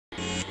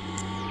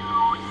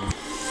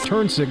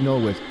Turn Signal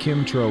with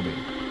Kim Troby.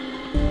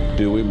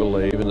 Do we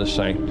believe in the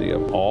sanctity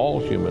of all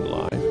human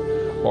life,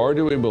 or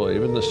do we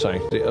believe in the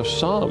sanctity of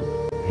some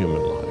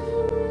human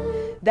life?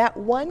 That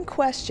one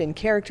question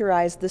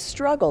characterized the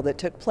struggle that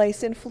took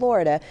place in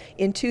Florida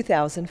in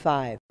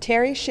 2005.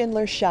 Terri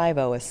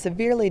Schiavo, a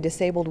severely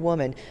disabled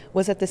woman,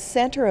 was at the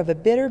center of a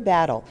bitter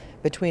battle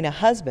between a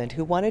husband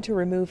who wanted to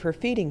remove her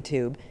feeding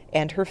tube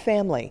and her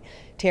family.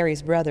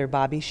 Terri's brother,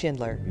 Bobby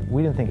Schindler.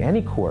 We didn't think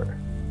any court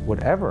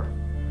would ever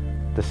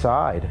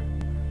decide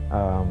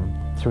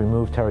to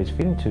remove Terri's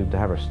feeding tube, to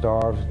have her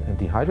starve and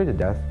dehydrate to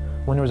death,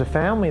 when there was a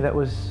family that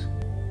was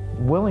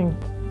willing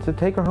to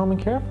take her home and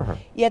care for her.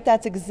 Yet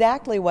that's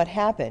exactly what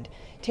happened.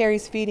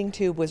 Terri's feeding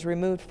tube was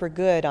removed for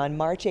good on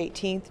March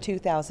 18,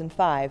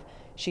 2005.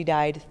 She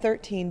died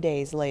 13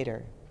 days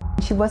later.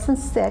 She wasn't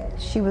sick,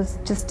 she was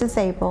just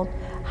disabled.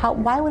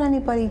 Why would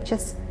anybody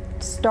just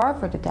starve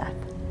her to death?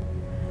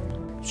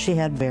 She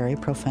had very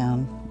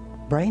profound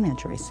brain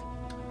injuries.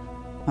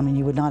 I mean,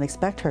 you would not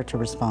expect her to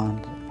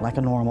respond like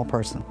a normal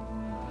person.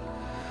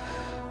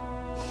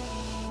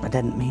 That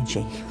didn't mean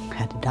she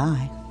had to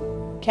die.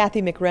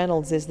 Kathy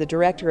McReynolds is the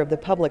director of the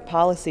Public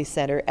Policy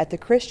Center at the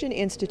Christian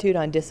Institute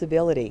on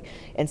Disability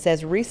and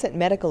says recent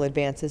medical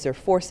advances are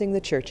forcing the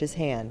church's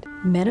hand.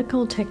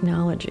 Medical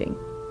technology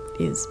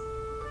is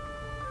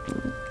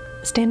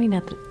standing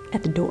at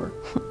the door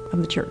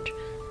of the church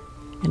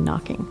and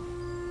knocking,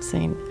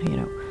 saying, you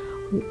know,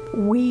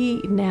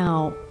 we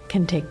now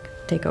can take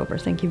over.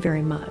 Thank you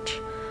very much.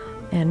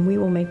 And we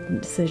will make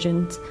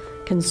decisions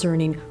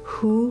concerning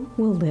who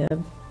will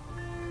live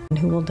and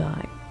who will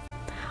die.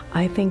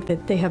 I think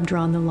that they have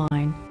drawn the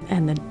line,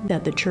 and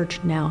that the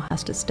church now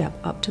has to step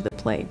up to the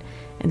plate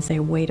and say,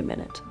 wait a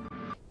minute.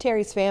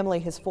 Terri's family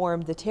has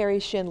formed the Terri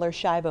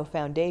Schiavo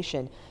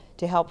Foundation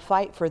to help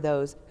fight for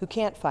those who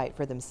can't fight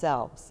for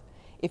themselves.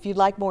 If you'd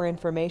like more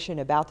information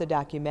about the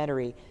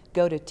documentary,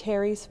 go to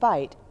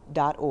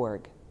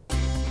terrysfight.org.